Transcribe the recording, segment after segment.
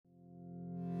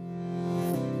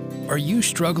Are you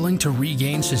struggling to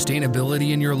regain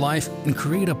sustainability in your life and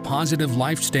create a positive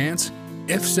life stance?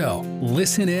 If so,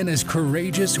 listen in as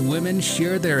courageous women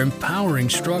share their empowering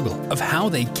struggle of how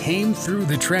they came through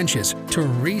the trenches to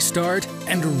restart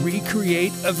and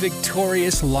recreate a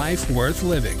victorious life worth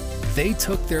living. They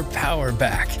took their power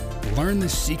back. Learn the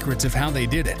secrets of how they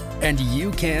did it, and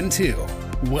you can too.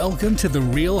 Welcome to the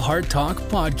Real Heart Talk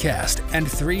podcast and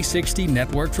 360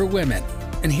 Network for Women.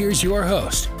 And here's your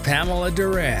host, Pamela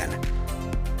Duran.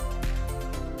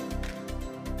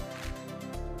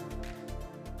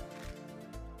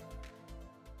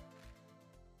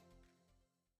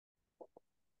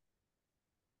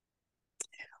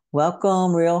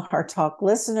 Welcome, Real Heart Talk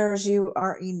listeners. You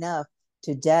are enough.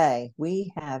 Today,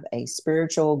 we have a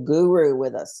spiritual guru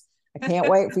with us. I can't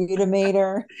wait for you to meet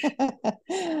her.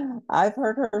 I've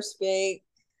heard her speak.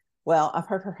 Well, I've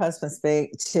heard her husband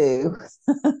speak too.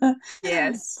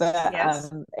 Yes. But yes.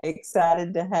 I'm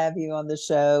excited to have you on the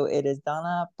show. It is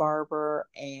Donna Barber.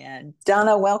 And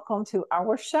Donna, welcome to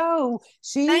our show.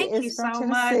 Thank is you from so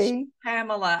Tennessee. much,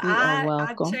 Pamela. You are I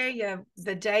welcome. tell you,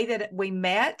 the day that we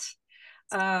met,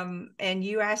 and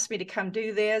you asked me to come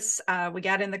do this, we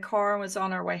got in the car and was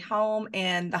on our way home,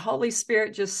 and the Holy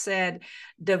Spirit just said,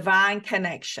 divine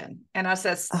connection. And I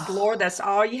said, Lord, that's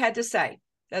all you had to say.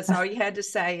 That's all you had to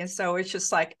say. And so it's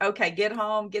just like, okay, get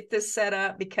home, get this set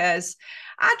up, because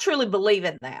I truly believe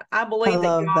in that. I believe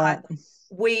that God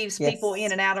weaves people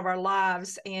in and out of our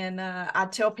lives. And I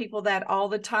tell people that all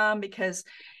the time, because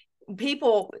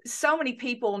so many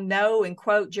people know and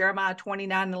quote Jeremiah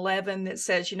 29:11 that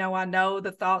says, I know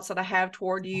the thoughts that I have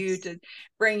toward you to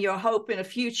bring you a hope in a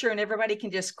future, and everybody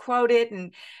can just quote it.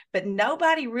 But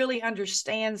nobody really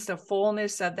understands the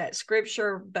fullness of that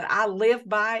scripture. But I live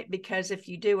by it, because if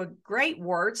you do a great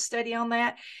word study on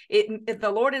that, if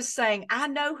the Lord is saying, I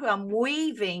know who I'm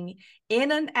weaving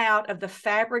in and out of the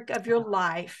fabric of your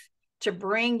life to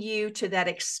bring you to that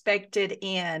expected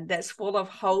end that's full of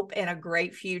hope and a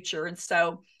great future. And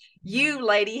so you,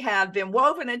 lady, have been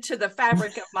woven into the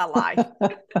fabric of my life.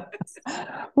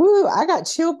 Woo, I got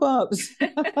chill bumps.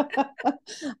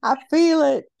 I feel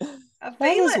it. That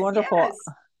is wonderful. Yes.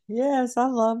 Yes, I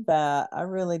love that. I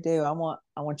really do. I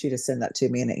want you to send that to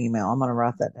me in an email. I'm going to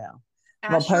write that down.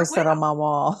 I'm going to post that on my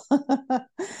wall.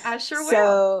 I sure will.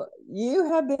 So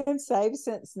you have been saved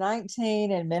since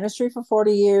 19 and ministry for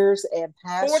 40 years and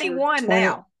pastored 41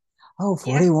 now. Oh,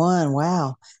 41. Yeah.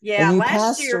 Wow. Yeah. And you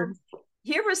last year,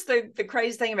 here was the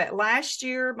crazy thing about it. Last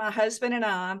year, my husband and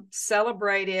I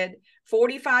celebrated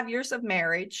 45 years of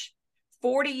marriage,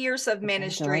 40 years of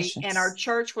ministry, and our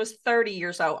church was 30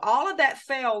 years old. All of that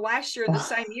fell last year in the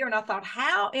same year. And I thought,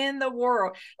 how in the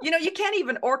world? You can't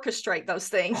even orchestrate those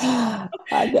things.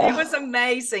 It was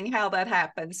amazing how that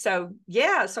happened. So,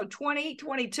 yeah. So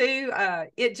 2022,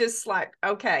 it just like,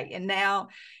 okay. And now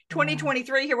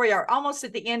 2023, here we are almost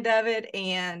at the end of it.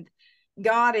 And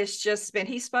God has just been,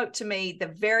 he spoke to me the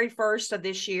very first of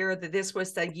this year that this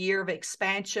was the year of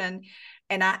expansion.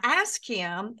 And I asked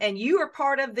him, and you are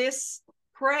part of this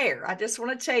prayer. I just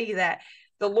want to tell you that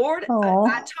the Lord,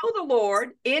 I told the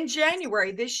Lord in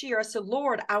January this year, I said,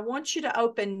 Lord, I want you to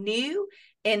open new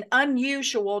and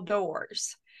unusual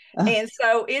doors. And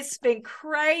so it's been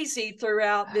crazy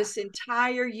throughout this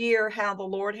entire year how the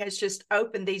Lord has just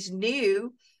opened these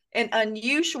new and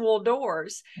unusual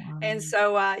doors. Wow. And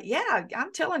so,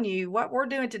 I'm telling you what we're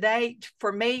doing today.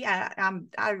 For me,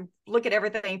 I look at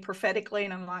everything prophetically,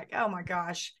 and I'm like, oh my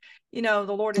gosh, the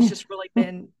Lord has just really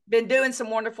been doing some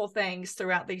wonderful things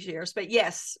throughout these years. But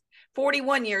yes,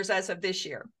 41 years as of this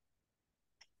year.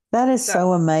 That is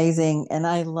so amazing. And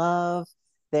I love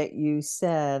that you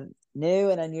said new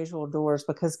and unusual doors,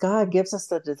 because God gives us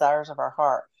the desires of our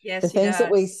heart. Yes, the things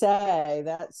that we say,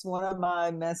 that's one of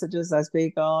my messages I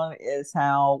speak on, is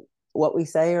how what we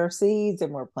say are seeds,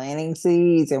 and we're planting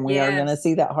seeds, and we are going to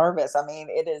see that harvest. I mean,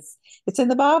 it's in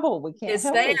the Bible. We can't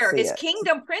help but see it's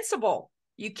kingdom principle.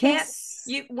 You can't,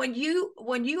 when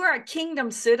you are a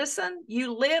kingdom citizen,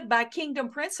 you live by kingdom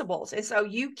principles. And so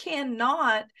you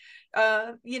cannot,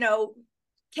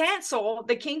 cancel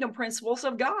the kingdom principles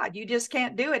of God. You just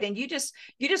can't do it. And you just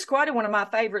quoted one of my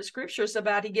favorite scriptures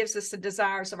about he gives us the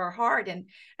desires of our heart. And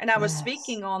I was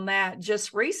speaking on that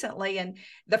just recently. And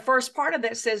the first part of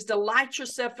that says, delight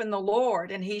yourself in the Lord,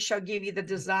 and he shall give you the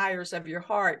desires of your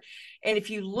heart. And if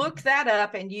you look that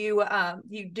up and you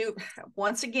do,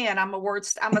 once again, I'm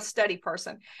a study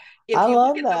person. If you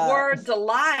look at the word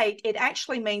delight, it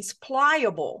actually means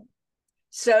pliable.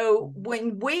 So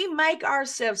when we make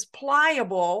ourselves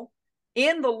pliable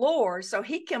in the Lord, so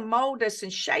he can mold us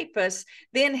and shape us,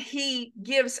 then he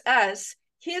gives us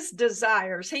his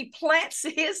desires. He plants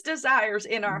his desires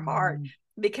in our heart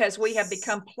because we have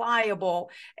become pliable,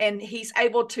 and he's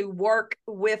able to work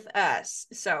with us.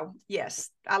 So yes,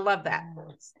 I love that.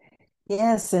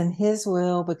 Yes, and his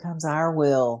will becomes our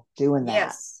will doing that.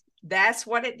 Yes, that's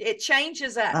what it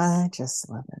changes us. I just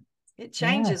love it. It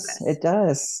changes us. It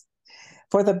does.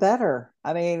 For the better.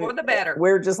 I mean, for the better.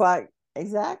 We're just like,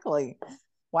 exactly.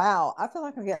 Wow. I feel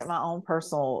like I'm getting my own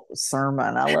personal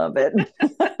sermon. I love it.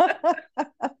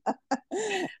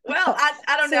 Well,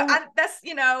 I don't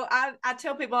know. I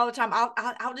tell people all the time,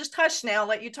 I'll just hush now and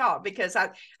let you talk, because I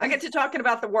get to talking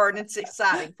about the word, and it's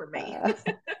exciting for me.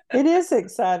 It is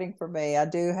exciting for me. I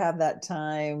do have that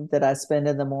time that I spend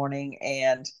in the morning,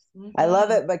 and I love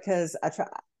it because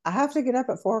I have to get up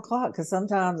at 4:00 because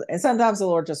sometimes the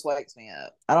Lord just wakes me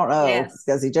up. I don't know. Yes.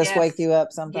 Does he just wake you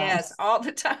up sometimes? Yes, all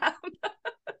the time.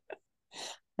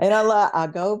 And I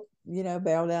go,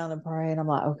 bow down and pray, and I'm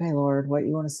like, okay, Lord, what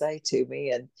you want to say to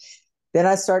me? And then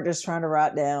I start just trying to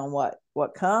write down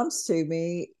what comes to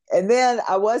me. And then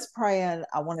I was praying.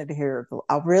 I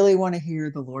really want to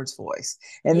hear the Lord's voice.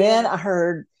 And then I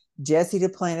heard Jesse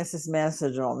Duplantis'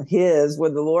 message on his,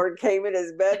 when the Lord came in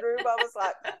his bedroom. I was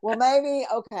like, well,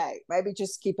 maybe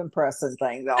just keep impressing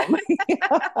things on me.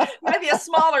 Maybe a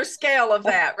smaller scale of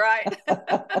that, right?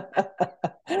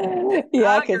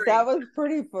 Yeah, because that was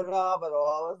pretty phenomenal.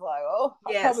 I was like, oh,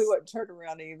 I probably wouldn't turn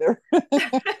around either.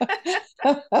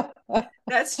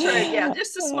 That's true. Yeah,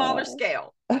 just a smaller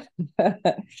scale.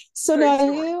 So now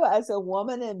you, as a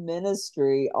woman in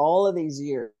ministry, all of these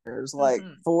years, like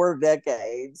 4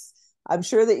 decades, I'm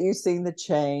sure that you've seen the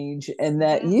change, and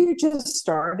that you just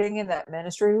starting in that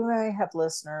ministry. We may have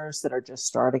listeners that are just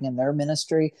starting in their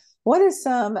ministry. What is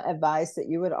some advice that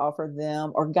you would offer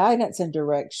them, or guidance and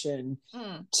direction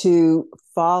to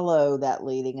follow that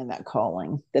leading and that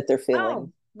calling that they're feeling?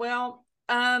 Oh, well,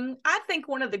 I think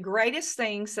one of the greatest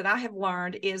things that I have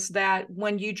learned is that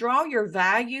when you draw your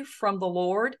value from the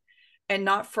Lord, and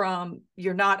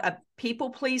you're not a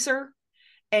people pleaser,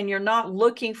 and you're not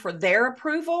looking for their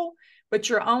approval, but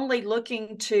you're only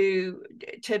looking to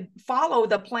follow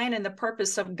the plan and the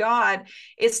purpose of God.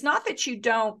 It's not that you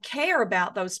don't care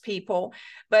about those people,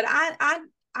 but I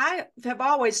have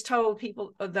always told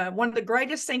people one of the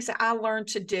greatest things that I learned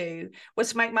to do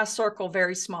was make my circle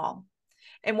very small.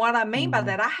 And what I mean by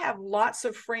that, I have lots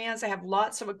of friends, I have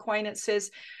lots of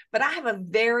acquaintances, but I have a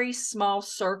very small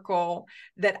circle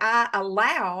that I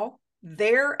allow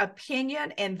their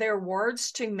opinion and their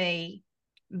words to me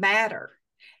matter.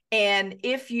 And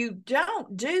if you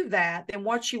don't do that, then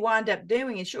what you wind up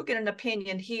doing is you'll get an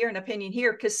opinion here,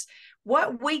 because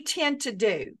what we tend to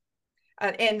do,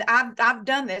 and I've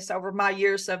done this over my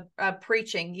years of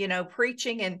preaching,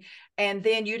 and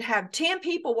then you'd have 10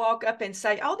 people walk up and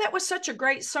say, oh, that was such a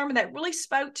great sermon, that really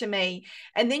spoke to me.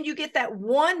 And then you get that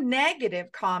one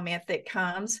negative comment that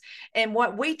comes. And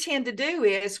what we tend to do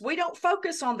is we don't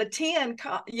focus on the 10,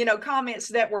 comments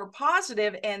that were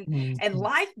positive and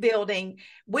life building.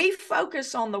 We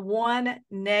focus on the one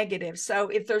negative. So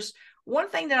if there's one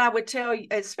thing that I would tell you,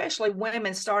 especially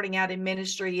women starting out in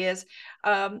ministry, is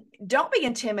don't be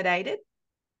intimidated.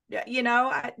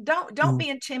 Don't be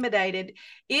intimidated.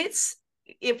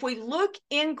 If we look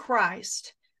in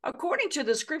Christ, according to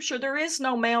the scripture, there is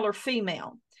no male or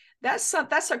female. That's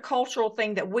a cultural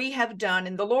thing that we have done.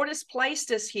 And the Lord has placed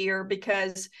us here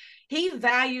because he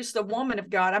values the woman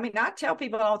of God. I mean, I tell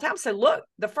people all the time, say, look,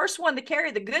 the first one to carry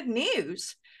the good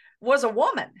news was a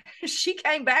woman. She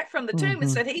came back from the tomb and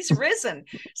said, he's risen.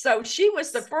 So she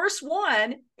was the first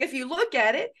one. If you look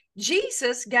at it,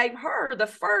 Jesus gave her the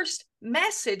first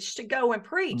message to go and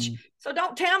preach. So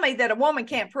don't tell me that a woman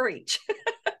can't preach.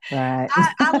 Right.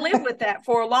 I lived with that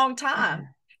for a long time,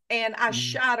 and I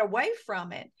shied away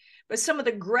from it. But some of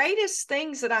the greatest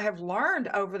things that I have learned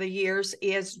over the years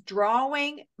is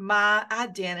drawing my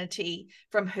identity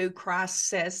from who Christ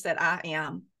says that I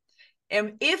am.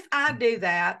 And if I do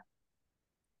that,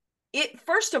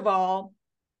 first of all,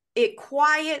 it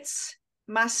quiets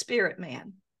my spirit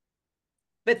man.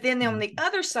 But then on the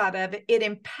other side of it, it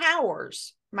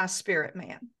empowers my spirit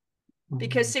man.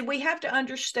 Because see, we have to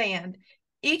understand,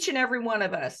 each and every one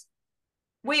of us,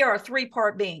 we are a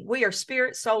 3-part being. We are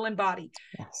spirit, soul, and body.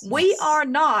 Yes, we are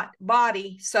not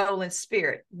body, soul, and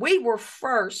spirit. We were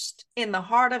first in the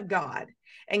heart of God,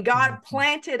 and God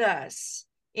planted us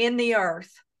in the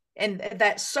earth. And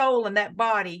that soul and that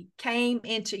body came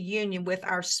into union with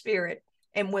our spirit.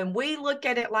 And when we look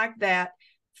at it like that,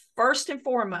 first and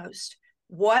foremost,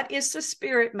 what is the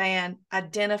spirit man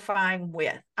identifying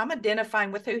with? I'm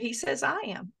identifying with who he says I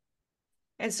am.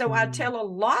 And so I tell a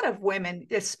lot of women,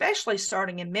 especially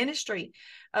starting in ministry,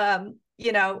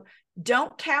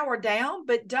 Don't cower down,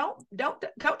 but don't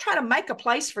try to make a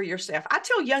place for yourself. I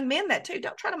tell young men that too.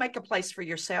 Don't try to make a place for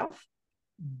yourself.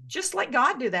 Just let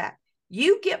God do that.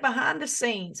 You get behind the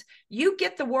scenes. You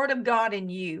get the word of God in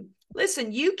you.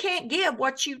 Listen, you can't give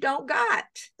what you don't got.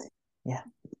 Yeah.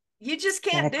 You just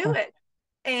can't do it.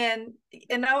 And,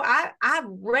 you know, I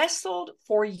wrestled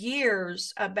for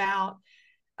years about,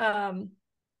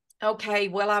 okay,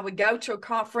 well, I would go to a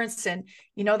conference and,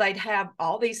 you know, they'd have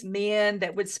all these men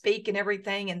that would speak and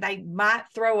everything, and they might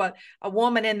throw a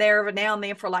woman in there every now and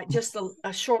then for like just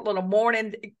a short little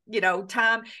morning, you know,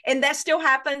 time. And that still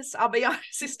happens. I'll be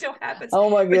honest, it still happens. Oh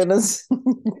my goodness.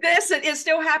 It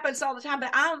still happens all the time.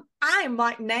 But I am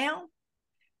like, now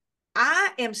I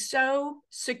am so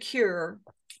secure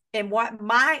in what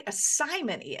my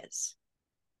assignment is.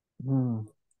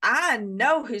 I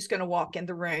know who's going to walk in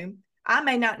the room. I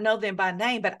may not know them by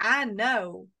name, but I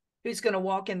know who's going to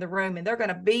walk in the room, and they're going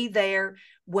to be there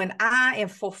when I am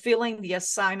fulfilling the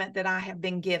assignment that I have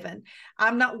been given.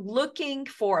 I'm not looking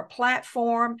for a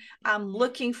platform. I'm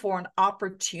looking for an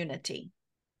opportunity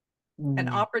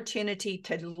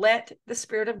to let the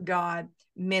Spirit of God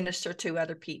minister to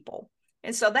other people.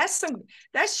 And so that's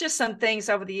just some things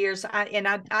over the years.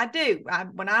 I do.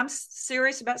 When I'm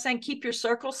serious about saying keep your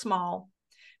circle small,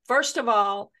 first of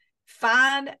all,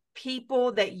 find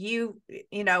people that you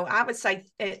know, I would say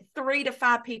 3 to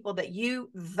 5 people that you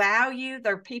value.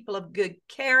 They're people of good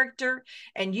character,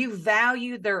 and you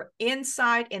value their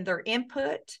insight and their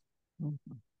input.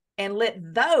 And let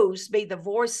those be the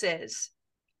voices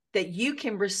that you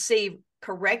can receive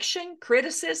correction,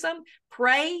 criticism,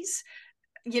 praise,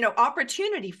 you know,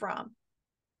 opportunity from.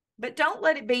 But don't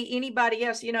let it be anybody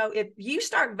else. You know, if you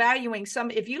start valuing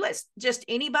if you let just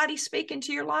anybody speak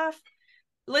into your life,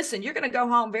 listen, you're going to go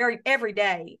home every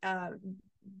day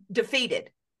defeated.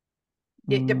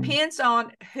 It depends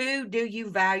on who do you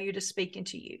value to speak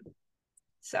into you.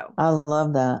 So I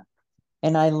love that.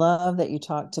 And I love that you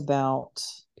talked about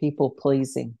people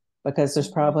pleasing, because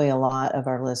there's probably a lot of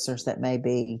our listeners that may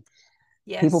be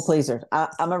people pleasers.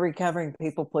 I'm a recovering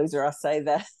people pleaser. I say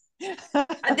that.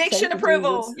 Addiction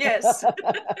approval. Yes.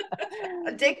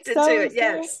 Addicted to it.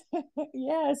 Yes.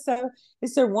 Yeah. So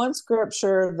is there one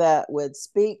scripture that would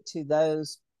speak to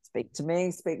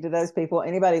me, speak to those people,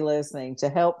 anybody listening, to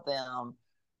help them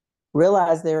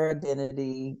realize their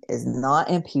identity is not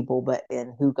in people, but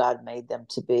in who God made them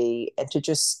to be, and to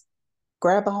just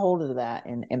grab a hold of that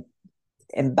and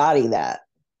embody that,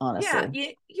 honestly?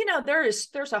 Yeah. You know, there's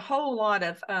a whole lot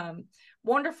of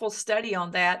wonderful study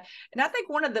on that. And I think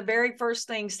one of the very first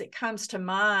things that comes to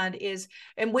mind is,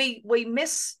 and we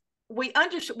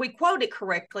quote it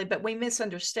correctly, but we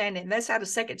misunderstand it. And that's out of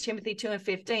 2 Timothy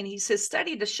 2:15. He says,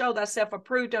 study to show thyself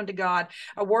approved unto God,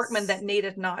 a workman that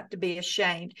needeth not to be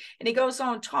ashamed. And he goes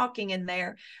on talking in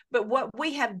there. But what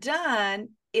we have done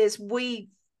is we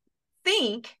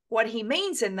think what he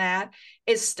means in that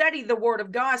is study the word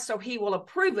of God so he will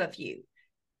approve of you.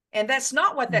 And that's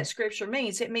not what that scripture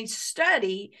means. It means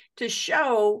study to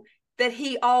show that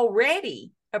he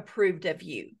already approved of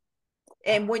you.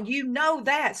 And when you know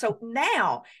that, so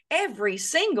now every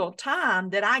single time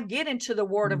that I get into the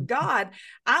word of God,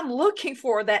 I'm looking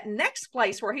for that next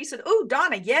place where he said, oh,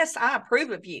 Donna, yes, I approve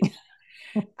of you.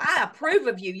 I approve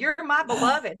of you. You're my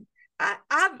beloved.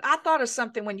 I thought of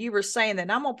something when you were saying that,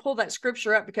 and I'm going to pull that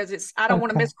scripture up because I don't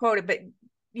want to misquote it, but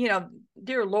you know,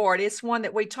 dear Lord, it's one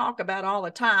that we talk about all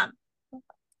the time.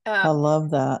 I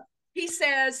love that. He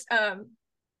says,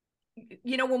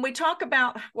 you know, when we talk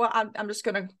about, well, I'm just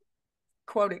going to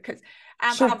quote it because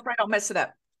I'm afraid I'll mess it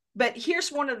up. But here's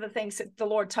one of the things that the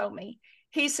Lord told me.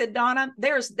 He said, Donna,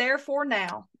 there's therefore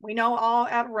now, we know all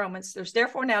out of Romans, there's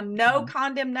therefore now no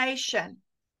condemnation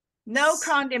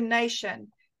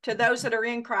to those that are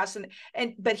in Christ.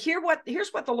 But here's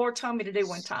what the Lord told me to do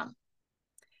one time.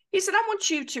 He said, I want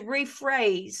you to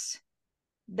rephrase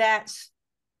that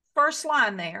first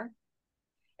line there.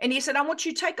 And he said, I want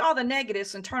you to take all the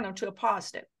negatives and turn them to a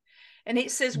positive. And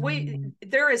it says,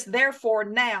 there is therefore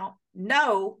now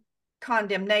no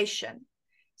condemnation.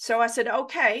 So I said,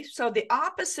 okay, so the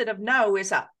opposite of no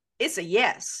is it's a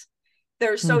yes.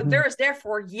 There is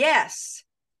therefore yes.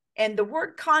 And the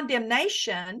word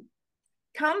condemnation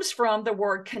comes from the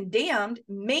word condemned,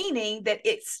 meaning that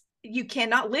you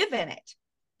cannot live in it.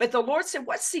 But the Lord said,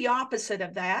 what's the opposite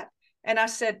of that? And I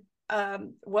said,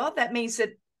 well, that means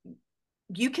that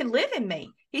you can live in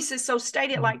me. He says, so state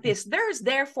it like this. There is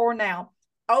therefore now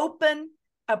open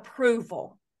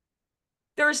approval.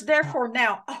 There's therefore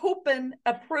now open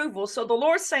approval. So the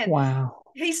Lord's saying, wow,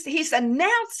 he's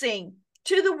announcing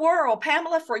to the world,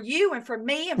 Pamela, for you and for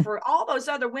me and for all those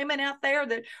other women out there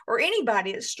that, or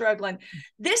anybody that's struggling.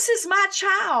 This is my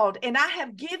child, and I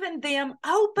have given them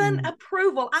open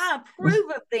approval. I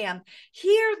approve of them.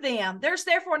 Hear them. There's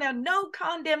therefore now no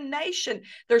condemnation.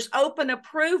 There's open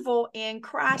approval in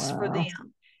Christ for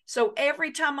them. So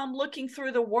every time I'm looking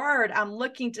through the word, I'm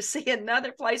looking to see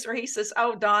another place where he says,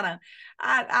 oh, Donna,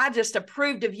 I just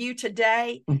approved of you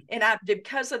today. And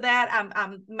because of that,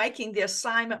 I'm making the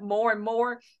assignment more and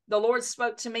more. The Lord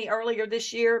spoke to me earlier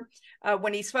this year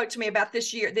when he spoke to me about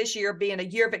this year being a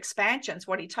year of expansion, is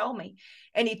what he told me.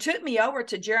 And he took me over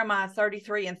to Jeremiah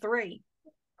 33:3.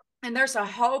 And there's a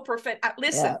whole prophet.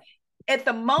 Listen, at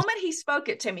the moment he spoke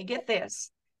it to me, get this.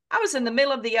 I was in the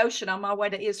middle of the ocean on my way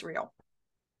to Israel.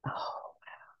 Oh,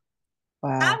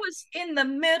 wow. I was in the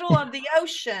middle of the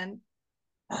ocean,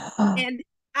 and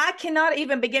I cannot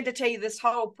even begin to tell you this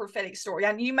whole prophetic story.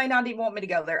 And you may not even want me to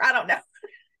go there. I don't know.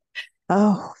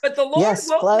 Oh, but the Lord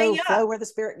woke me up. Flow where the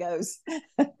Spirit goes.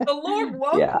 The Lord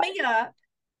woke me up,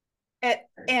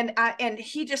 and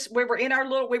he just, we were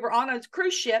on a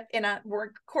cruise ship, and we're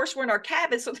in our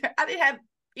cabin, so I didn't have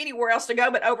anywhere else to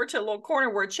go but over to a little corner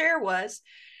where a chair was,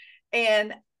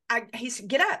 and he said,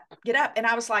 get up. And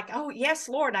I was like, oh, yes,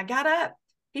 Lord. And I got up.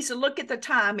 He said, look at the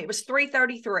time. It was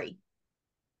 3:33.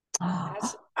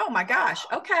 Said, oh, my gosh.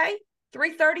 Okay.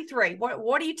 3:33.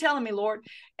 What are you telling me, Lord?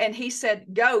 And he said,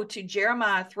 go to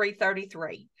Jeremiah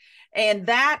 3:33.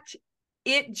 And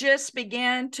it just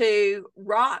began to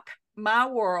rock my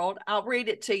world. I'll read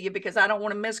it to you because I don't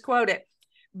want to misquote it.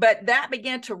 But that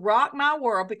began to rock my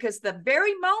world, because the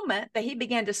very moment that he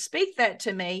began to speak that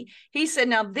to me, he said,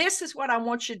 now this is what I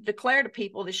want you to declare to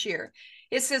people this year.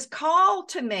 It says, call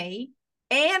to me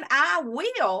and I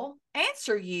will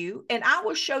answer you, and I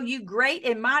will show you great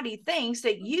and mighty things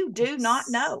that you do not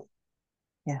know.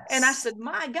 Yes. And I said,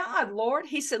 my God, Lord.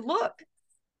 He said, look,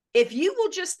 if you will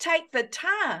just take the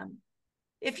time,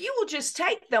 if you will just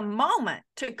take the moment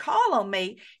to call on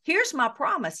me, here's my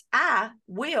promise. I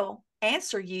will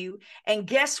answer you. And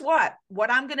guess what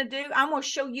I'm going to do? I'm going to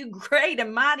show you great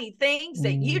and mighty things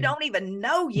that you don't even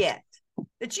know yet.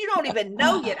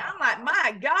 I'm like,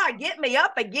 my God, get me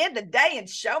up again today and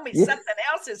show me something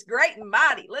else is great and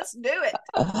mighty. Let's do it.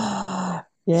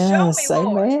 Yes, show me,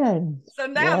 Lord. Amen. So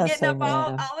now I'm getting up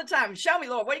all the time. Show me,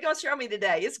 Lord. What are you going to show me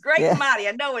today? It's great and mighty.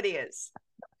 I know it is.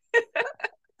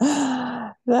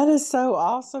 That is so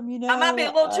awesome. I might be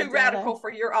a little too radical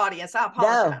for your audience. I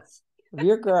apologize. No,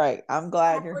 you're great. I'm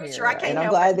glad you're here. And I'm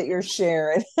glad that you're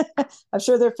sharing. I'm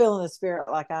sure they're feeling the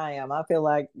Spirit like I am. I feel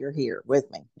like you're here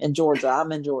with me in Georgia.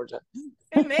 I'm in Georgia.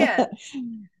 Amen.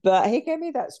 But he gave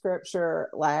me that scripture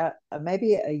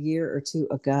maybe a year or two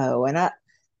ago. And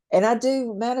I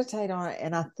do meditate on it.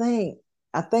 And I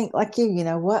think like you,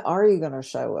 what are you going to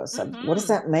show us? What does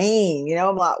that mean?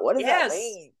 I'm like, what does that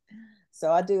mean?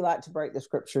 So I do like to break the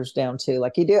scriptures down too,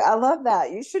 like you do. I love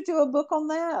that. You should do a book on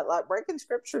that, like breaking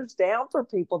scriptures down for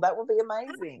people. That would be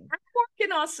amazing. I'm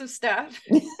working on some stuff.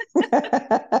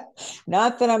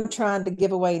 Not that I'm trying to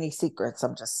give away any secrets.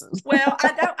 I'm just well,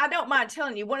 I don't mind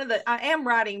telling you. I am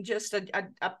writing just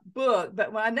a book, but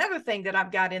another thing that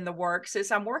I've got in the works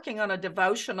is I'm working on a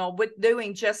devotional with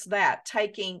doing just that,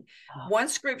 taking one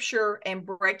scripture and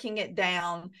breaking it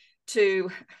down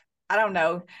to, I don't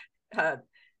know,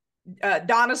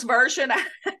 Donna's version.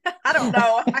 I don't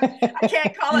know. I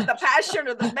can't call it the Passion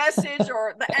or the Message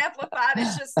or the Amplified.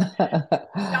 It's just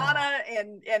Donna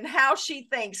and how she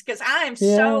thinks, because I am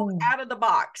so out of the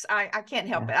box. I can't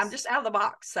help it. I'm just out of the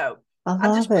box. So I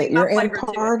love it. You're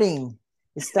imparting.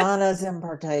 It's Donna's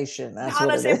impartation. That's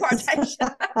Donna's impartation.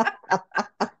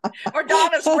 Or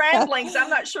Donna's ramblings. I'm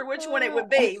not sure which one it would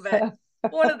be, but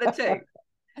one of the two.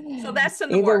 So that's in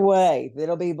the Either works. way,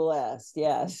 it'll be blessed.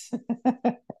 Yes.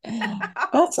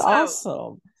 That's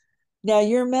awesome. Now,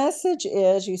 your message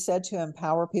is, you said, to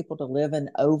empower people to live an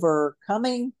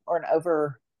overcoming or an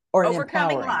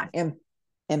overcoming life.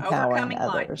 Empowering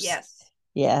others. Life.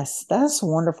 Yes, that's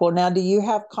wonderful. Now, do you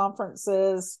have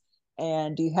conferences,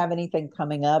 and do you have anything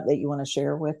coming up that you want to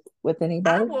share with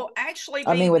anybody? I will actually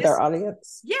with our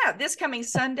audience. Yeah, this coming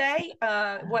Sunday.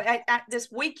 This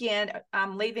weekend,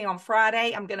 I'm leaving on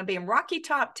Friday. I'm going to be in Rocky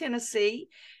Top, Tennessee.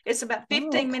 It's about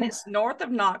 15 minutes north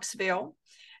of Knoxville.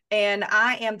 And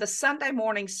I am the Sunday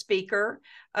morning speaker.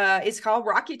 It's called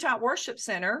Rocky Top Worship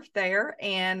Center there.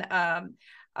 And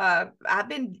I've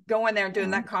been going there and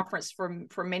doing that conference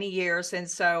for many years. And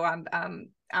so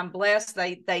I'm blessed.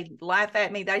 They laugh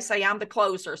at me. They say I'm the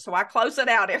closer. So I close it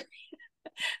out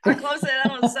I close it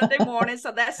out on Sunday morning.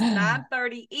 So that's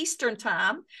 9:30 Eastern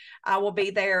time. I will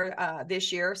be there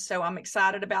this year. So I'm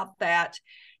excited about that.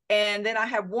 And then I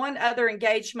have one other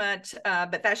engagement,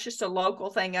 but that's just a local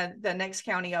thing, the next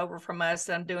county over from us,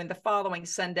 that I'm doing the following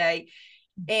Sunday.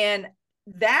 And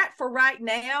that, for right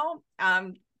now,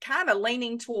 I'm kind of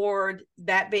leaning toward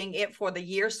that being it for the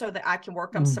year, so that I can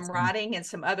work on some writing and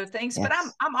some other things. Yes. But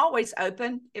I'm always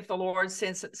open if the Lord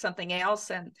sends something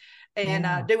else, and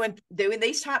doing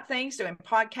these type things, doing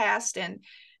podcasts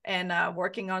and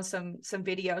working on some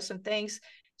videos and things.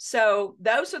 So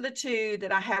those are the two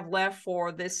that I have left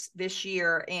for this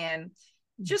year, and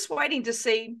just waiting to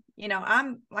see.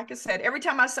 I'm, like I said, every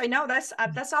time I say no, that's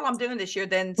all I'm doing this year,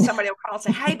 then somebody will call and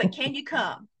say, "Hey, but can you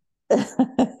come?"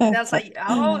 And I was like,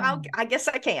 "Oh, I guess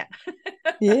I can."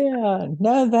 Yeah,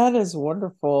 no, that is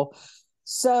wonderful.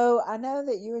 So I know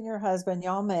that you and your husband,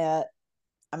 y'all met.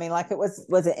 I mean, like,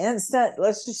 was it instant?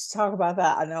 Let's just talk about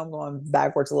that. I know I'm going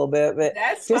backwards a little bit, but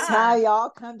that's just fine. How y'all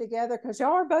come together, because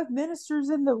y'all are both ministers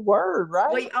in the Word,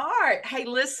 right? We are. Hey,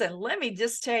 listen, let me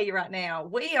just tell you right now,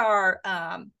 we are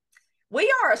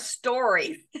a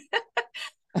story.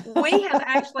 We have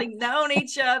actually known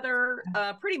each other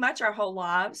pretty much our whole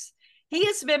lives. He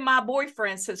has been my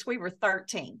boyfriend since we were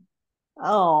 13.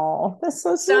 Oh, that's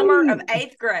so sweet. Summer of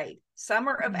eighth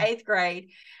grade.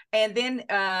 And then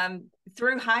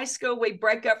through high school, we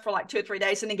break up for like 2 or 3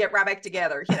 days and then get right back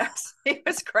together. It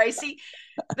was crazy.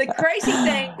 The crazy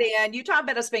thing then, you talk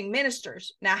about us being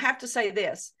ministers. Now, I have to say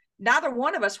this. Neither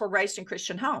one of us were raised in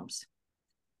Christian homes.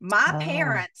 My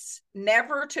parents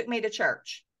never took me to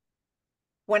church.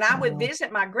 When I would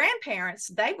visit my grandparents,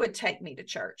 they would take me to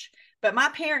church. But my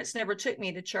parents never took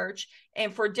me to church.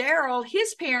 And for Daryl,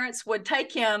 his parents would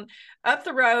take him up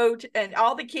the road, and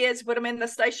all the kids put him in the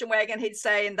station wagon, he'd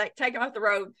say, and they take him up the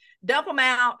road, dump them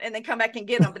out, and then come back and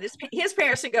get them. But his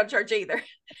parents didn't go to church either.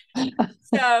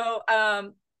 So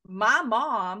my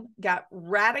mom got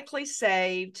radically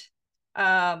saved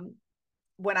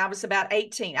when I was about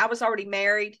 18. I was already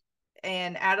married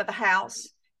and out of the house.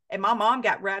 And my mom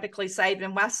got radically saved.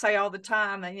 And I say all the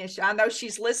time, and I know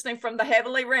she's listening from the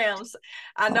heavenly realms.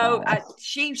 I know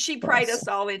she prayed us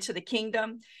all into the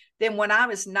kingdom. Then when I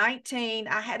was 19,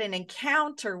 I had an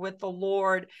encounter with the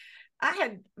Lord.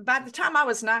 By the time I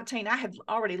was 19, I had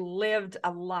already lived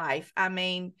a life. I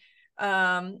mean,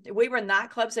 we were in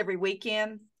nightclubs every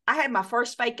weekend. I had my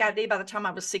first fake ID by the time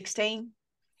I was 16.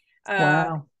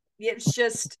 Wow. It's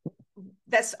just,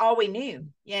 that's all we knew.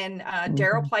 And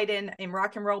Daryl played in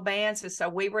rock and roll bands. And so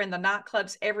we were in the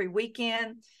nightclubs every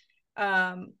weekend.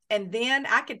 And then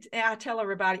I tell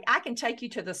everybody, I can take you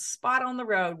to the spot on the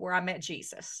road where I met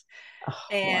Jesus.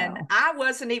 And wow. I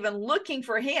wasn't even looking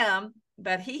for him,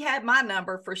 but he had my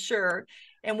number for sure.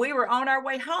 And we were on our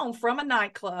way home from a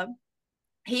nightclub.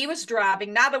 He was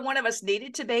driving. Neither one of us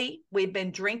needed to be. We'd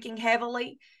been drinking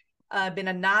heavily, been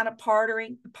a night of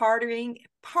partying.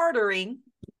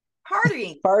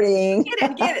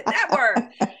 Get it, that word.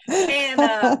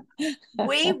 And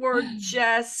we were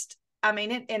just, I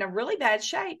mean, in a really bad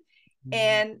shape.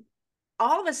 And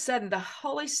all of a sudden, the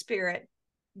Holy Spirit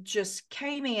just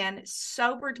came in,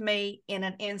 sobered me in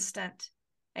an instant,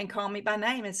 and called me by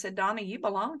name and said, "Donna, you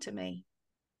belong to me."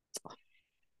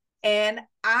 And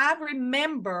I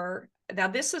remember, now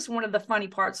this is one of the funny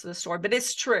parts of the story, but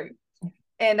it's true.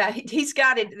 And he's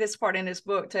got this part in his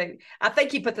book too. I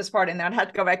think he put this part in there. I'd have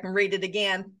to go back and read it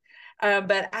again.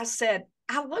 But I said,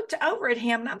 I looked over at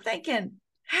him and I'm thinking,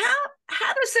 how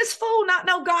does this fool not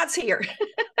know God's here?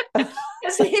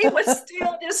 Because he was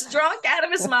still just drunk out of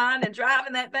his mind and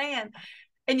driving that van.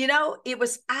 And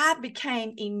I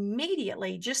became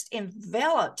immediately just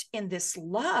enveloped in this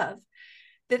love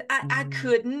that I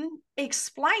couldn't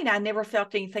explain. I never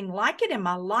felt anything like it in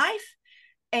my life.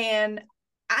 And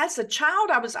as a child,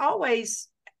 I was always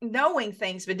knowing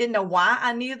things, but didn't know why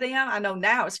I knew them. I know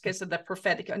now it's because of the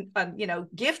prophetic,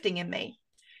 gifting in me.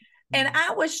 And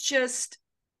I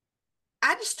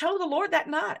just told the Lord that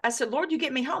night, I said, "Lord, you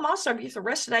get me home, I'll serve you for the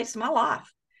rest of the days of my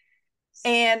life."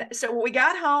 And so we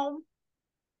got home,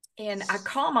 and I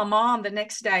called my mom the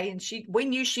next day, and we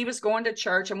knew she was going to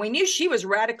church, and we knew she was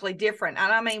radically different.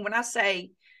 And I mean, when I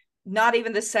say not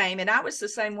even the same, and I was the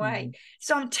same way.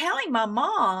 So I'm telling my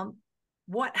mom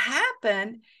what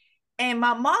happened, and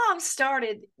my mom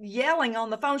started yelling on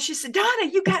the phone. She said, "Donna,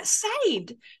 you got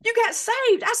saved. You got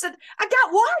saved." I said, "I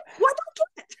got what? What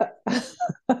did I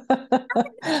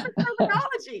get?"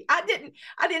 Terminology. I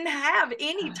didn't have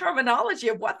any terminology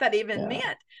of what that even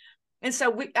meant. And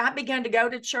so I began to go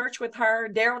to church with her.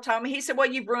 Daryl told me, he said,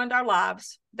 "Well, you've ruined our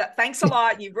lives. Thanks a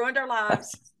lot. You've ruined our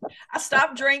lives." I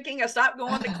stopped drinking. I stopped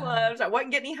going to clubs. I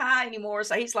wasn't getting high anymore.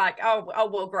 So he's like, oh,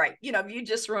 well, great. You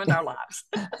just ruined our lives.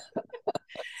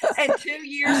 And 2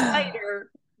 years later,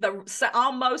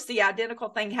 almost the identical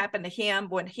thing happened to him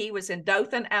when he was in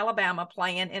Dothan, Alabama,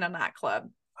 playing in a nightclub,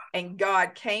 and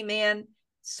God came in,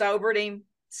 sobered him,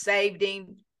 saved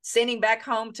him, sent him back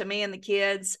home to me and the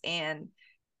kids. And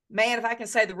man, if I can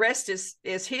say, the rest is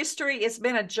history. It's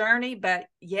been a journey, but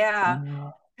yeah,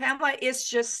 Pamela, it's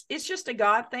just a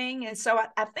God thing. And so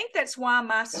I think that's why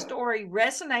my story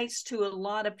resonates to a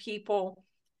lot of people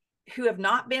who have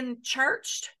not been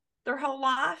churched their whole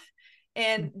life.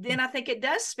 And then I think it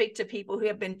does speak to people who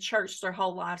have been churched their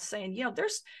whole life, saying, you know,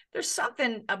 there's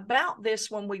something about this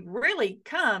when we really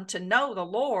come to know the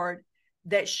Lord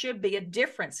that should be a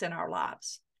difference in our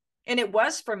lives. And it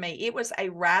was for me. It was a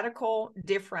radical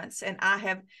difference. And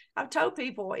I've told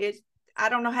people, I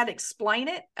don't know how to explain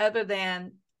it other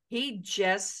than he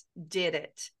just did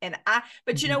it.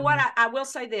 But you know what? I will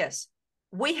say this.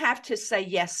 We have to say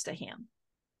yes to him.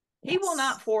 He will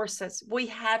not force us. We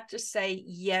have to say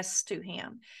yes to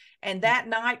him. And that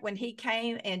night when he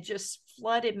came and just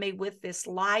flooded me with this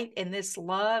light and this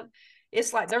love,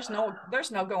 it's like there's no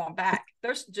going back.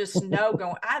 There's just no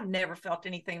going. I've never felt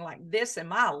anything like this in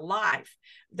my life.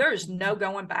 There's no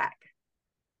going back.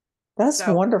 That's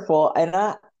wonderful.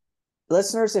 And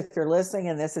listeners, if you're listening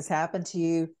and this has happened to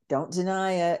you, don't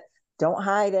deny it. Don't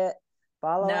hide it.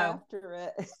 Follow after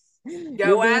it.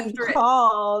 Go after it.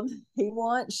 Called. He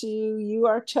wants you. You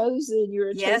are chosen. You're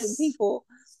a chosen people.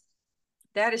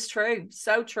 That is true.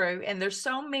 So true. And there's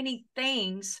so many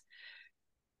things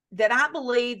that I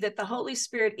believe that the Holy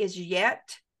Spirit is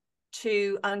yet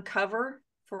to uncover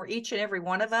for each and every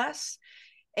one of us.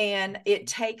 And it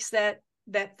takes that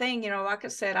thing, you know, like I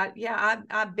said,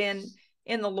 I've been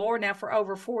in the Lord now for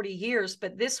over 40 years,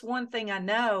 but this one thing I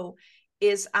know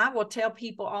is I will tell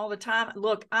people all the time,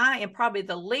 look, I am probably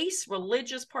the least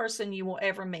religious person you will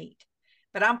ever meet,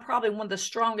 but I'm probably one of the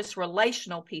strongest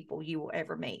relational people you will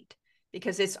ever meet,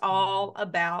 because it's all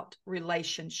about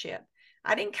relationship.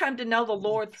 I didn't come to know the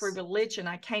Lord through religion.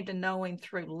 I came to know him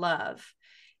through love.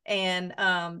 And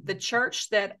the church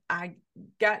that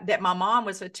that my mom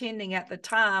was attending at the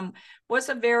time was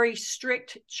a very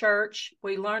strict church.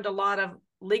 We learned a lot of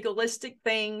legalistic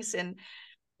things and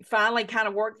finally kind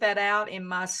of worked that out. And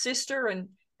my sister, and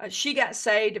she got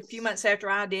saved a few months after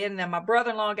I did. And then my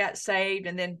brother-in-law got saved.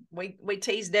 And then we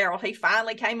teased Daryl. He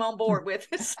finally came on board with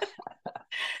us.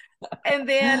 And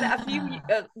then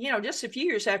just a few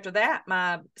years after that,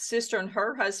 my sister and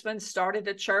her husband started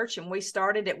a church, and we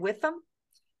started it with them.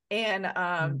 And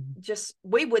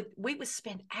we would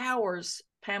spend hours,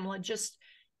 Pamela, just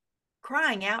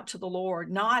crying out to the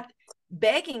Lord, not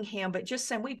begging him, but just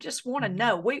saying, we just want to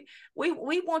know. We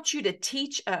want you to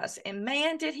teach us. And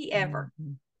man, did he ever.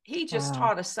 He just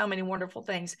taught us so many wonderful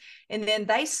things. And then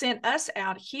they sent us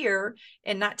out here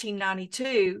in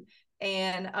 1992.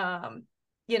 And,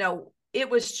 it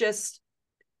was just,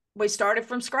 we started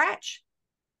from scratch.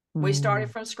 We started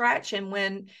from scratch. And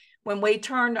when we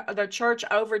turned the church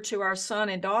over to our son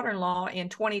and daughter-in-law in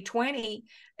 2020,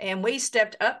 and we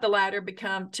stepped up the ladder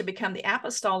to become the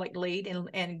apostolic lead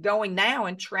and going now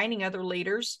and training other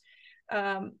leaders,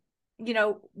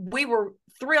 we were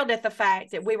thrilled at the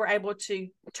fact that we were able to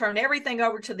turn everything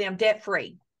over to them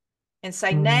debt-free and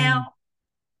say, now,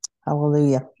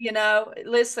 hallelujah.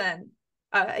 Listen,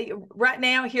 right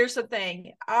now, here's the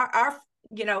thing.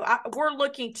 We're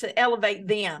looking to elevate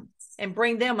them and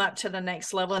bring them up to the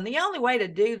next level. And the only way to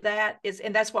do that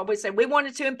and that's what we say, we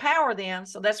wanted to empower them.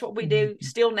 So that's what we do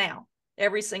still now,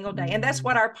 every single day. And that's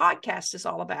what our podcast is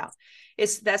all about.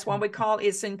 That's why we call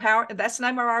it's Empower. That's the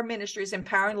name of our ministry, is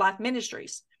Empowering Life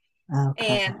Ministries. Okay.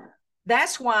 And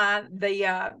that's why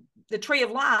the tree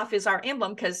of life is our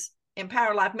emblem, because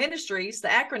Empower Life Ministries, the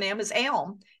acronym is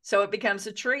ELM. So it becomes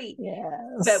a tree. Yes.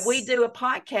 But we do a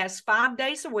podcast 5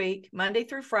 days a week, Monday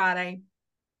through Friday.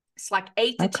 It's like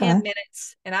 8 to 10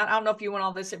 minutes. And I don't know if you want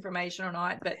all this information or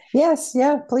not, but yes,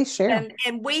 yeah, please share.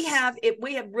 And we have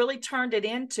really turned it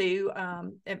into,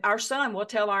 our son will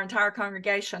tell our entire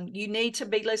congregation, you need to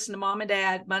be listening to Mom and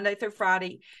Dad Monday through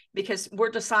Friday, because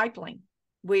we're discipling.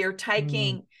 We are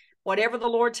taking whatever the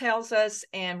Lord tells us.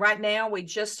 And right now we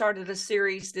just started a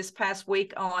series this past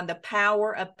week on the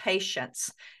power of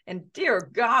patience. And dear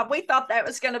God, we thought that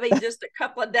was going to be just a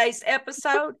couple of days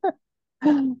episode.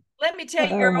 Let me tell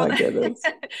you, girl,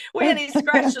 we hadn't even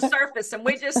scratched the surface, and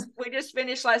we just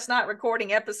finished last night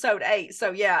recording episode 8.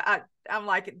 So yeah, I'm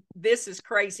like, this is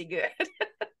crazy good.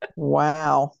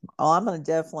 Wow. Well, I'm going to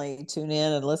definitely tune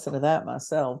in and listen to that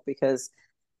myself, because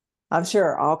I'm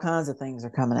sure all kinds of things are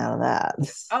coming out of that.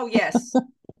 Oh, yes.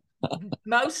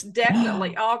 Most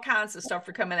definitely. All kinds of stuff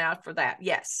are coming out for that.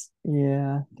 Yes.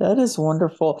 Yeah, that is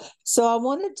wonderful. So I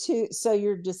wanted to, so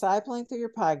you're discipling through your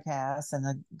podcast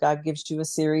and God gives you a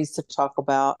series to talk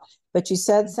about, but you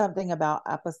said something about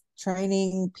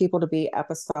training people to be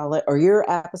apostolic or your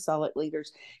apostolic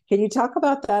leaders. Can you talk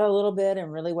about that a little bit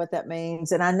and really what that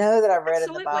means? And I know that I've read in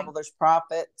the Absolutely. Bible, there's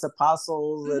prophets,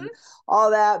 apostles, and Mm-hmm. all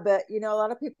that, but a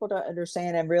lot of people don't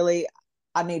understand, and really,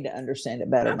 I need to understand it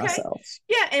better Okay. myself.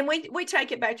 Yeah, and we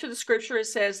take it back to the scripture. It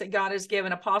says that God has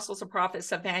given apostles and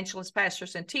prophets, evangelists,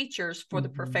 pastors, and teachers for the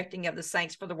perfecting of the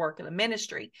saints for the work of the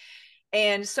ministry.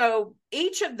 And so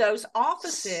each of those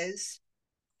offices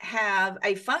have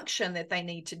a function that they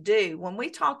need to do. When we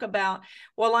talk about,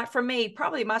 well, like for me,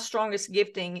 probably my strongest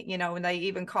gifting, and they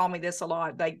even call me this a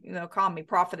lot. They, call me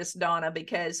Prophetess Donna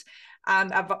because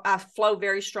I flow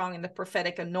very strong in the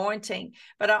prophetic anointing,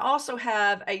 but I also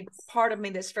have a part of me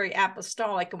that's very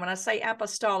apostolic. And when I say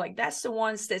apostolic, that's the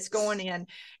ones that's going in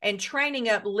and training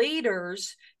up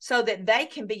leaders so that they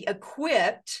can be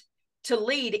equipped to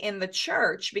lead in the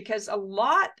church. Because a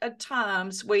lot of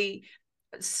times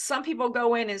some people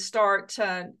go in and start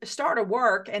a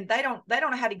work and they don't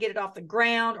know how to get it off the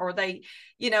ground, or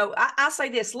I say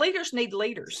this: leaders need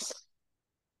leaders.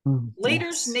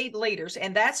 Leaders Yes. need leaders,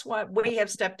 and that's what we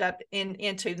have stepped up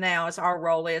into now. As our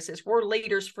role is we're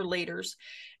leaders for leaders,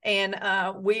 and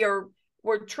we're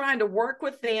trying to work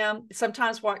with them.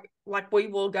 Sometimes like we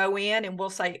will go in and we'll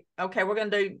say, okay, we're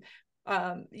going to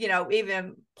do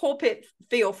even pulpit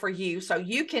feel for you, so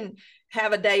you can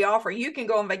have a day off or you can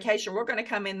go on vacation. We're going to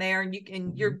come in there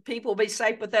and your people will be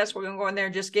safe with us. We're going to go in there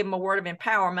and just give them a word of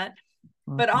empowerment,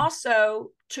 but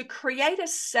also to create a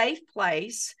safe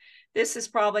place. This is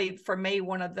probably for me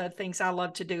one of the things I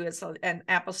love to do as an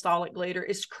apostolic leader,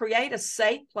 is create a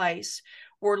safe place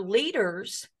where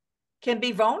leaders can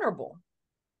be vulnerable.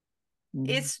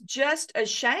 It's just a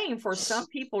shame for some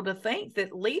people to think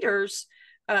that leaders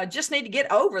just need to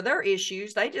get over their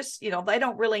issues. They just, they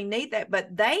don't really need that,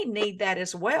 but they need that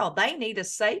as well. They need a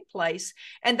safe place.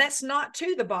 And that's not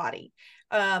to the body.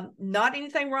 Not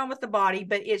anything wrong with the body,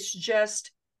 but it's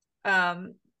just,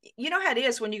 you know how it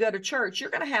is when you go to church. You're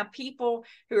going to have people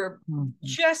who are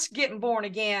just getting born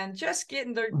again, just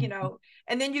getting their,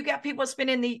 and then you got people that's been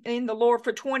in the Lord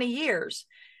for 20 years.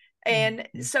 And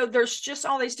so there's just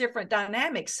all these different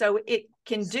dynamics. So it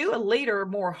can do a leader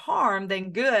more harm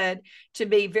than good to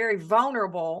be very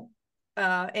vulnerable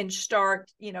and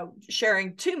start,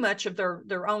 sharing too much of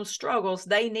their own struggles.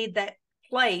 They need that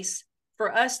place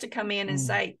for us to come in and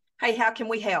say, hey, how can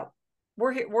we help?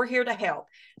 We're here to help.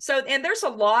 So, and there's a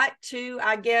lot to,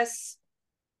 I guess,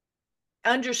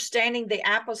 understanding the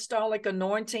apostolic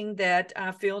anointing that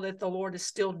I feel that the Lord is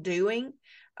still doing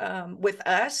with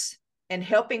us, and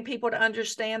helping people to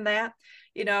understand that.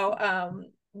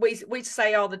 We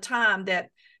say all the time that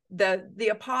the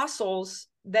apostles,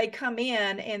 they come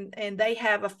in and they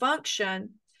have a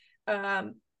function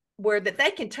where that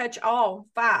they can touch all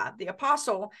five. The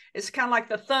apostle is kind of like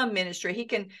the thumb ministry. He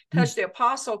can touch, the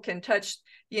apostle can touch,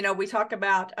 we talk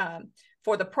about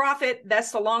for the prophet,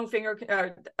 that's the long finger.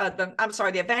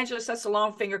 The evangelist, that's the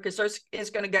long finger, because it's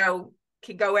going to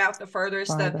go out the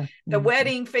furthest. The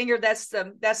wedding finger, that's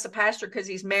the pastor because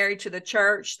he's married to the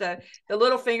church. The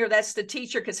little finger, that's the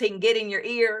teacher because he can get in your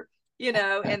ear,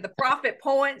 and the prophet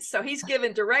points, so he's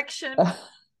giving direction.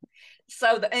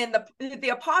 So the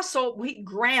apostle, he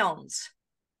grounds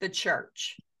the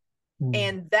church.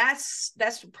 And that's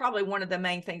probably one of the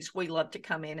main things we love to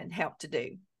come in and help to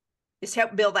do, is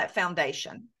help build that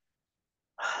foundation.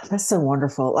 That's so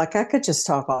wonderful. Like, I could just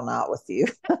talk all night with you,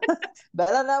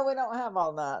 but I know we don't have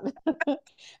all night.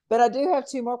 But I do have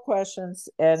two more questions,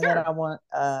 and Sure. then I want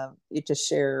you to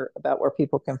share about where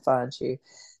people can find you.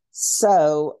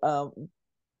 So,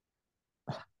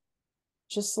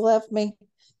 just left me.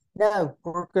 No,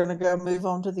 we're going to go move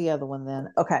on to the other one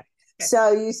then. Okay.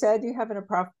 So you said you have a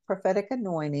prophetic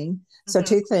anointing. So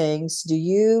two things. Do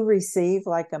you receive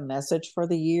like a message for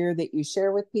the year that you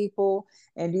share with people?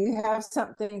 And do you have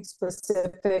something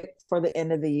specific for the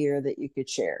end of the year that you could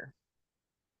share?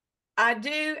 I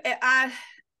do. I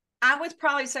would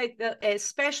probably say that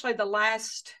especially the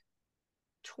last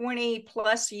 20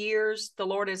 plus years, the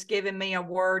Lord has given me a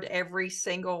word every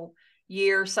single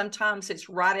year. Sometimes it's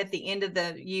right at the end of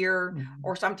the year,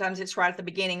 or sometimes it's right at the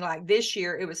beginning. Like this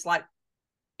year, it was like,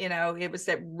 it was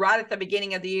that right at the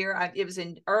beginning of the year. It was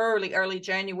in early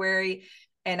January,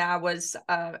 and I was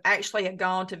actually had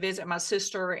gone to visit my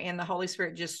sister, and the Holy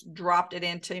Spirit just dropped it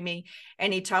into me.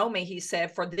 And he told me, he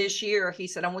said, for this year, he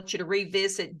said, I want you to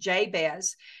revisit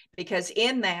Jabez, because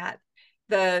in that,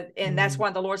 and that's why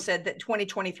the Lord said that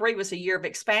 2023 was a year of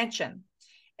expansion.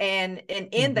 And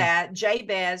in that,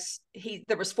 Jabez,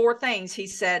 there was 4 things he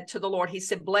said to the Lord. He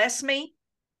said, bless me,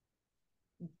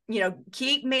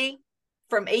 keep me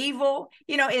from evil,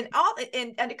 and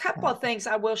a couple of things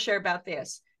I will share about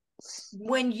this.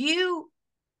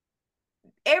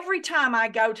 Every time I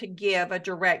go to give a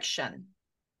direction,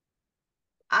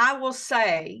 I will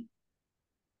say,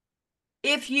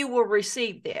 if you will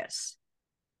receive this,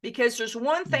 because there's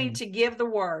one thing to give the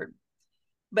word,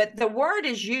 but the word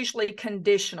is usually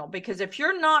conditional, because if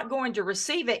you're not going to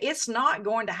receive it, it's not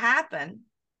going to happen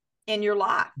in your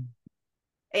life.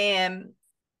 And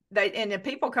the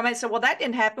people come and say, well, that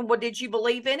didn't happen. Well, did you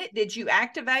believe in it? Did you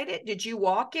activate it? Did you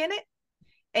walk in it?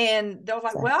 And they're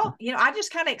like, well, I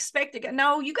just kind of expected.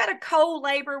 No, you got to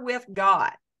co-labor with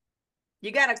God.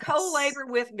 You got to co-labor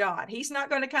with God. He's not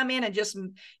going to come in and just,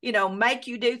 make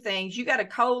you do things. You got to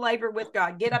co-labor with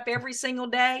God. Get up every single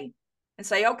day and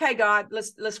say, okay, God,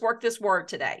 let's work this word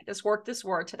today. Let's work this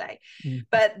word today.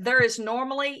 But there is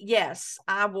normally, yes,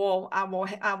 I will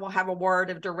have a word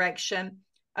of direction.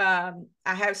 I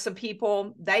have some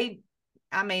people, I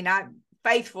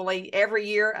faithfully every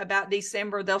year about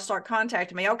December, they'll start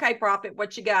contacting me. Okay, prophet,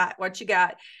 what you got? Well,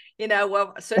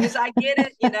 as soon as I get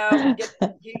it,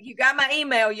 you got my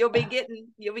email, you'll be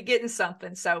getting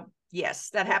something. So yes,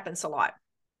 that happens a lot.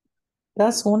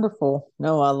 That's wonderful.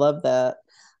 No, I love that.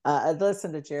 I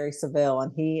listened to Jerry Savelle,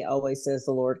 and he always says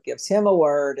the Lord gives him a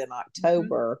word in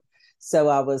October. So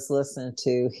I was listening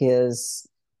to his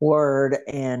word,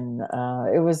 and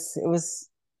it was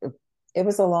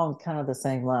along kind of the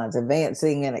same lines,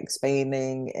 advancing and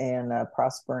expanding and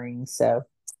prospering. So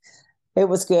it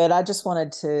was good. I just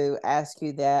wanted to ask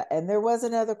you that. And there was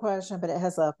another question, but it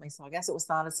has left me. So I guess it was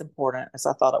not as important as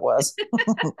I thought it was.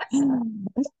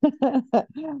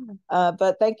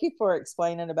 But thank you for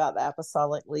explaining about the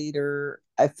apostolic leader.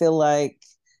 I feel like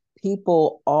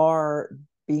people are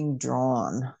being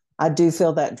drawn. I do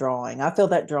feel that drawing. I feel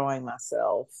that drawing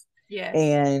myself. Yes.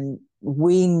 And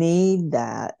we need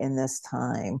that in this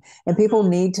time. And people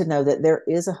need to know that there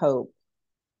is a hope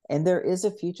and there is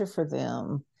a future for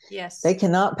them. Yes. They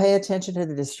cannot pay attention to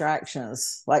the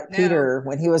distractions like Peter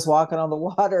when he was walking on the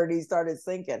water and he started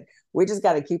sinking. We just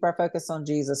got to keep our focus on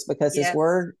Jesus, because his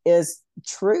word is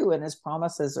true and his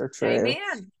promises are true.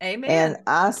 Amen. And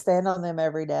I stand on them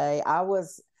every day.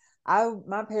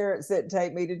 My parents didn't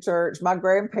take me to church. My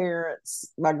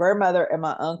grandparents, my grandmother and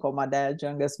my uncle, my dad's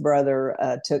youngest brother,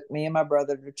 took me and my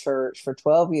brother to church for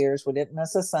 12 years. We didn't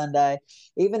miss a Sunday.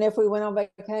 Even if we went on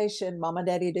vacation, mom and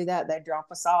daddy do that. They'd drop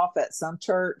us off at some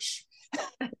church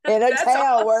in a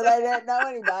town where they didn't know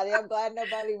anybody. I'm glad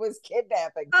nobody was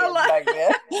kidnapping kids back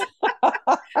then.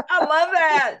 I love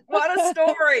that. What a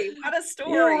story. Yeah.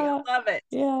 I love it.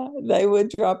 Yeah, they would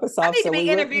drop us off. I need to be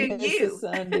interviewing you.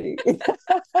 Sunday.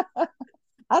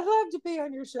 I'd love to be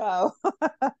on your show.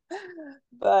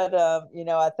 But,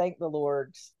 I thank the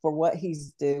Lord for what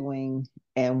he's doing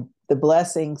and the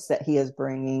blessings that he is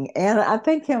bringing. And I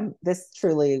think this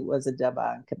truly was a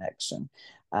divine connection.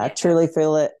 I truly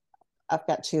feel it. I've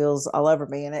got chills all over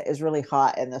me, and it is really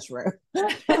hot in this room.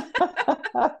 Well,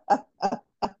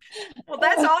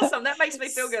 that's awesome. That makes me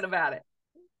feel good about it.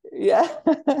 Yeah.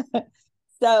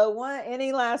 So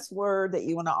any last word that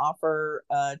you want to offer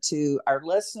to our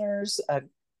listeners of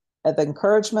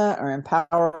encouragement or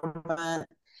empowerment?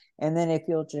 And then if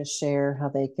you'll just share how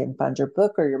they can find your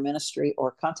book or your ministry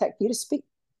or contact you to speak.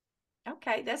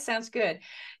 Okay, that sounds good.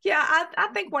 Yeah, I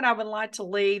think what I would like to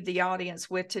leave the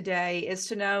audience with today is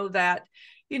to know that,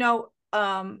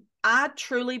 I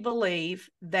truly believe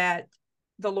that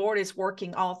the Lord is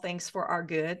working all things for our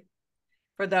good,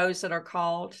 for those that are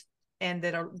called and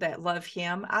that love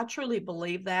him. I truly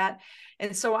believe that.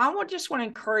 And so I just want to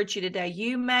encourage you today.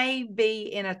 You may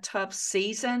be in a tough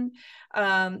season,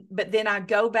 but then I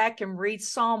go back and read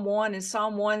Psalm 1, and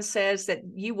Psalm 1 says that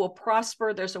you will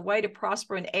prosper. There's a way to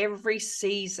prosper in every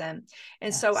season.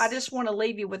 And so I just want to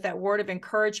leave you with that word of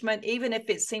encouragement, even if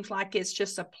it seems like it's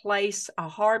just a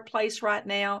hard place right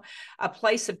now, a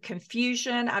place of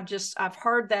confusion. I've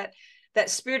heard that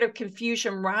spirit of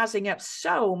confusion rising up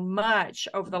so much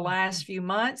over the last few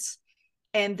months.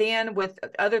 And then with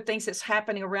other things that's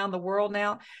happening around the world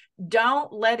now,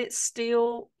 don't let it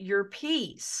steal your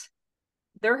peace.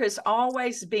 There has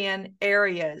always been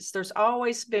areas. There's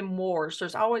always been wars.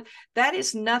 That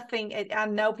is nothing. I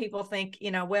know people think,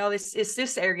 well, it's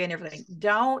this area and everything.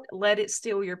 Don't let it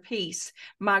steal your peace.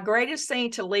 My greatest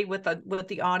thing to leave with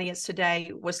the audience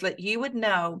today was that you would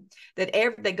know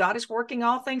that God is working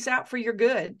all things out for your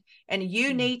good. And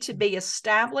you need to be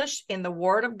established in the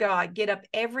word of God. Get up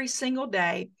every single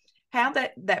day, Have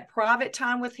that private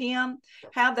time with him.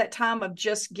 Have that time of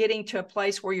just getting to a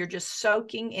place where you're just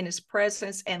soaking in his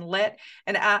presence, and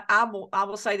I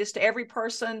will say this to every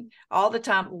person all the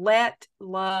time: let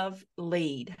love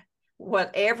lead.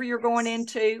 Whatever you're going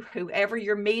into, whoever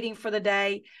you're meeting for the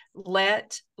day,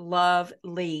 let love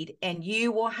lead, and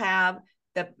you will have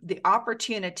the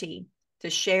opportunity to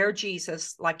share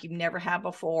Jesus like you've never had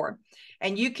before.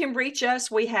 And you can reach us.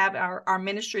 We have our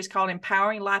ministry is called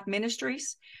Empowering Life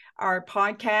Ministries. Our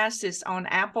podcast is on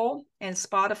Apple and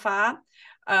Spotify.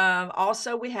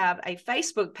 Also, we have a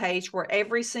Facebook page where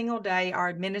every single day our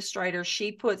administrator,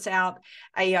 she puts out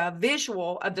a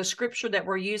visual of the scripture that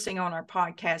we're using on our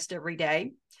podcast every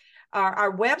day.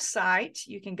 Our website,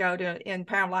 you can go to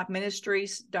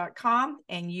empoweredlifeministries.com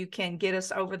and you can get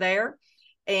us over there.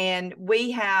 And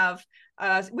we have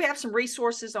some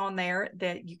resources on there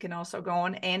that you can also go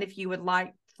on. And if you would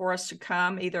like for us to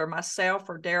come, either myself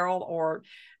or Daryl, or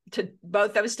to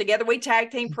both of us together, we tag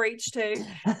team preach too.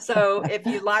 So if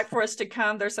you'd like for us to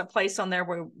come, there's a place on there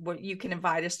where you can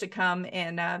invite us to come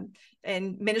and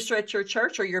minister at your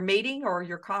church or your meeting or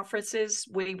your conferences.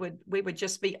 We would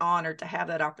just be honored to have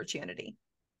that opportunity.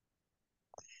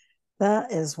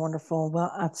 That is wonderful.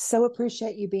 Well, I so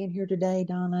appreciate you being here today,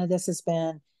 Donna. This has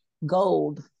been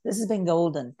gold. This has been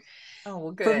golden. Oh,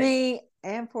 well, good. For me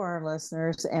and for our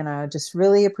listeners. And I just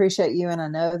really appreciate you. And I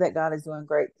know that God is doing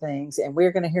great things. And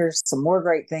we're going to hear some more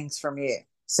great things from you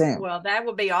soon. Well, that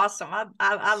would be awesome.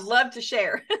 I love to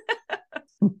share.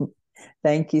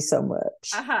 Thank you so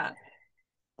much.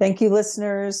 Thank you,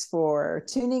 listeners, for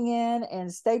tuning in,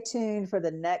 and stay tuned for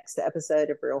the next episode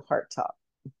of Real Heart Talk.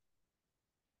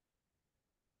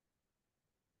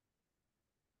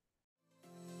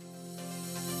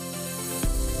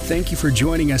 Thank you for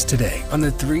joining us today on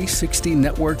the 360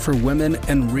 Network for Women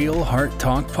and Real Heart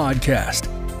Talk podcast.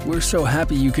 We're so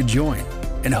happy you could join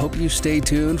and hope you stay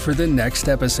tuned for the next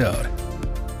episode.